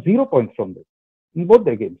picked up 0 points from them in both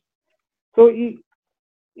their games. So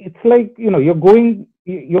it's like you're going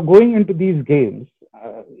into these games,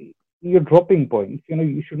 you're dropping points.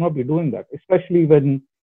 You should not be doing that, especially when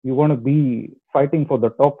you want to be fighting for the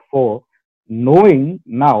top four, knowing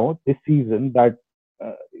now this season that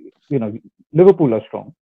uh, you know Liverpool are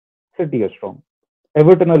strong, City are strong,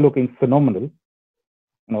 Everton are looking phenomenal.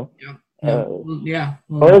 You know, Yeah. Yeah. uh, Yeah.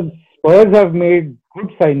 Spurs have made good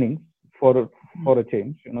signings for a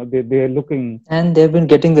change. They are looking. And they've been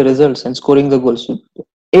getting the results and scoring the goals.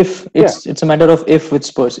 If Yeah, it's a matter of if with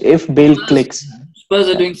Spurs, if Bale Spurs, clicks, Spurs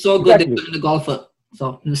are yeah. doing so good. They're exactly. becoming a golfer.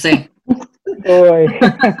 So I'm just saying. So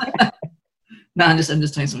No, I'm just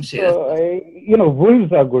doing some shit.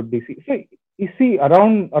 Wolves are good this season. So you see,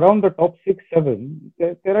 around the top 6, 7,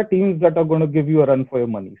 there are teams that are going to give you a run for your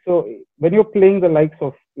money. So when you're playing the likes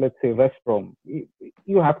of, let's say, West Brom,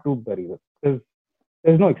 you have to bury them.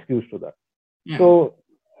 There's no excuse to that. Yeah. So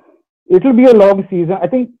it will be a long season. I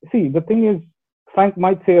think. See, the thing is, Frank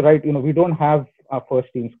might say, right, we don't have our first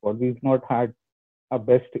team squad. We've not had our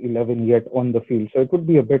best 11 yet on the field. So it would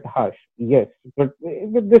be a bit harsh, yes. But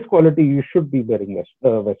with this quality, you should be bearing West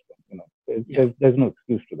Brom. Yeah. There's no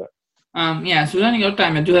excuse to that. Yeah, so running out of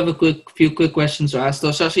time, I do have few quick questions to ask. So,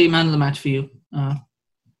 Shashi, man of the match for you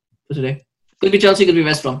for today. Could be Chelsea, could be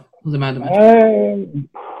West Brom. Who's the man of the match?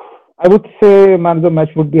 I would say man of the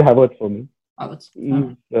match would be Havertz for me. Havertz.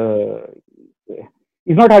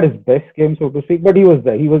 He's not had his best game, so to speak, but he was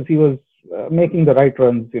there. He was making the right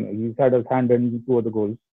runs. He's had his hand in two of the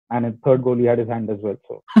goals, and in third goal he had his hand as well.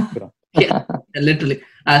 So Yeah, literally.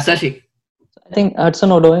 Shashi. I think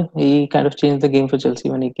Hudson-Odoi, he kind of changed the game for Chelsea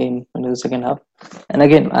when he came into the second half. And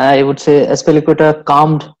again, I would say Azpilicueta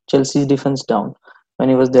calmed Chelsea's defense down when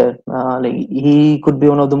he was there. Like he could be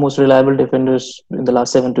one of the most reliable defenders in the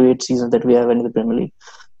last 7 to 8 seasons that we have in the Premier League.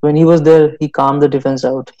 When he was there, he calmed the defense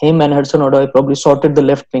out. Him and Hudson-Odoi probably sorted the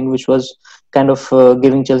left wing, which was kind of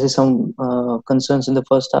giving Chelsea some concerns in the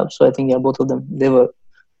first half. So I think, yeah, both of them, they were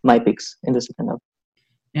my picks in the second half.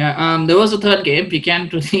 Yeah, there was a third game. We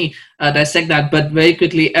can't really dissect that, but very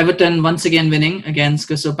quickly, Everton once again winning against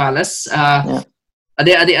Crystal Palace. Yeah. Are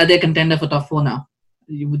they a contender for top four now?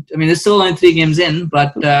 There's still only 3 games in,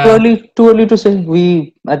 but Too early to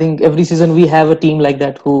say. I think every season we have a team like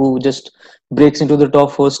that who just breaks into the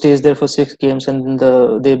top four, stays there for 6 games, and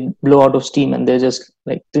they blow out of steam, and they're just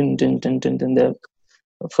like they're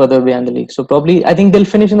further behind the league. So probably I think they'll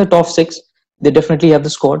finish in the top 6. They definitely have the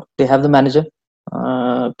squad. They have the manager.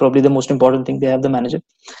 Probably the most important thing, they have the manager.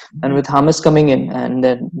 And with James coming in and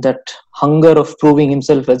that hunger of proving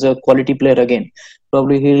himself as a quality player again,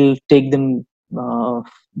 probably he'll take them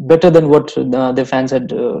better than what their fans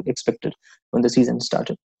had expected when the season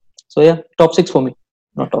started. So yeah, top 6 for me,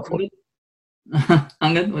 not top 4.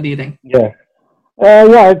 Angad, what do you think? Yeah,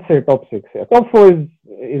 I'd say top 6. Yeah, top 4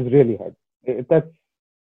 is really hard.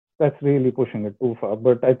 That's really pushing it too far.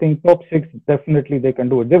 But I think top 6 definitely they can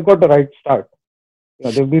do it. They've got the right start.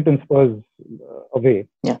 They've beaten Spurs away.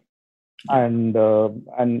 Yeah. And the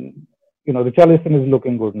Richarlison is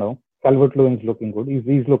looking good now. Calvert-Lewin is looking good.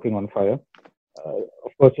 He's looking on fire.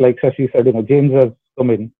 Of course, like Shashi said, James has come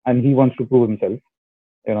in and he wants to prove himself.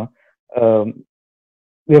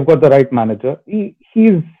 They've got the right manager.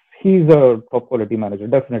 He's a top quality manager,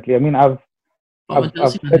 definitely. I've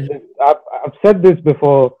said this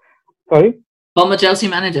before. Sorry. Former Chelsea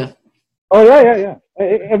manager. Oh yeah.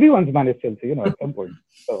 Everyone's managed Chelsea, at some point.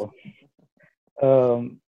 So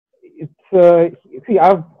see,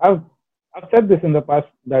 I've said this in the past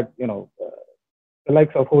that the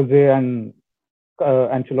likes of Jose and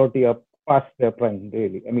Ancelotti are past their prime.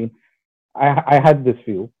 Really, I had this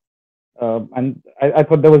view, and I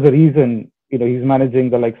thought there was a reason. He's managing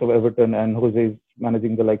the likes of Everton and Jose is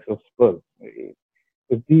managing the likes of Spurs.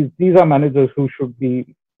 These are managers who should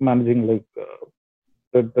be managing like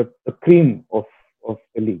the cream of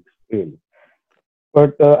the leagues, really.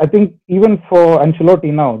 But I think even for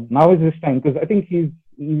Ancelotti now is his time, because I think he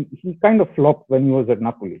kind of flopped when he was at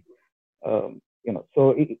Napoli.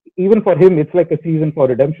 So even for him, it's like a season for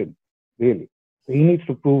redemption, really. So he needs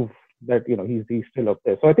to prove that he's still up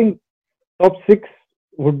there. So I think top 6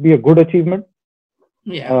 would be a good achievement.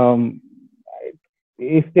 Yeah.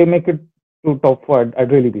 If they make it to top 4,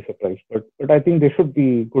 I'd really be surprised. But I think they should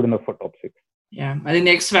be good enough for top 6. Yeah, I think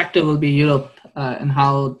the X factor will be Europe and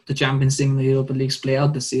how the Champions League and the Europa Leagues play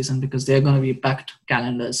out this season, because they're going to be packed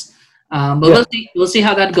calendars. But we'll see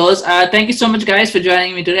how that goes. Thank you so much, guys, for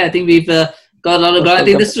joining me today. I think we've got a lot of ground. I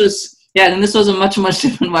think this was a much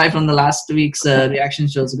different vibe from the last week's reaction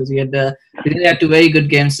shows, because we really had two very good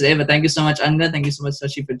games today. But thank you so much, Angad. Thank you so much,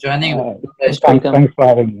 Shashi, for joining. Thanks for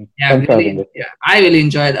having me. Yeah, I really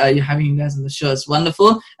enjoyed having you guys on the show. It's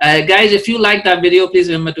wonderful. Guys, if you like that video, please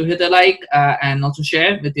remember to hit a like and also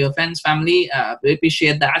share with your friends, family. We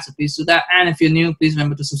appreciate that, so please do that. And if you're new, please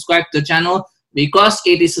remember to subscribe to the channel. We crossed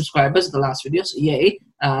 80 subscribers in the last video, so yay.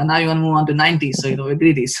 Now you want to move on to 90, so we're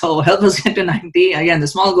greedy. So help us get to 90. Again, the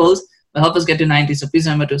small goals will help us get to 90, so please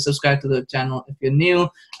remember to subscribe to the channel if you're new.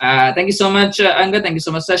 Thank you so much, Angad. Thank you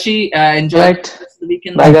so much, Shashi. Enjoy the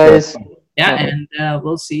weekend. Bye, guys. Yeah, and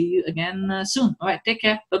we'll see you again soon. All right, take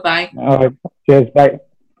care. Bye-bye. All right. Cheers. Bye.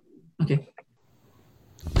 Okay.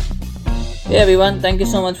 Hey everyone, thank you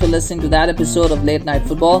so much for listening to that episode of Late Night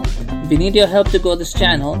Football. We need your help to grow this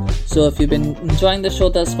channel, so if you've been enjoying the show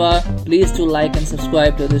thus far, please do like and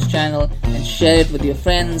subscribe to this channel and share it with your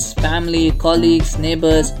friends, family, colleagues,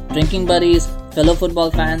 neighbors, drinking buddies, fellow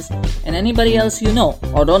football fans, and anybody else you know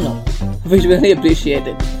or don't know. We'd really appreciate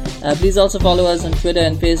it. Please also follow us on Twitter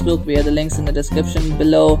and Facebook via the links in the description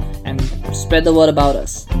below, and spread the word about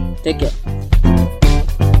us. Take care.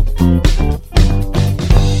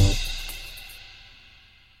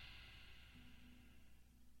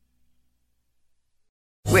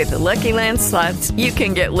 With the Lucky Land Slots, you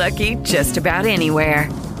can get lucky just about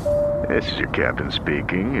anywhere. This is your captain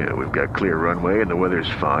speaking. We've got clear runway and the weather's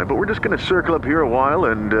fine, but we're just going to circle up here a while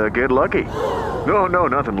and get lucky. No,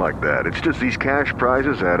 nothing like that. It's just these cash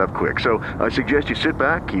prizes add up quick. So I suggest you sit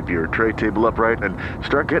back, keep your tray table upright, and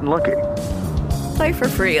start getting lucky. Play for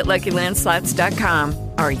free at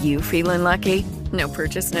LuckyLandSlots.com. Are you feeling lucky? No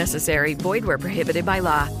purchase necessary. Void where prohibited by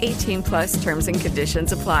law. 18+ terms and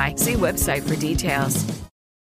conditions apply. See website for details.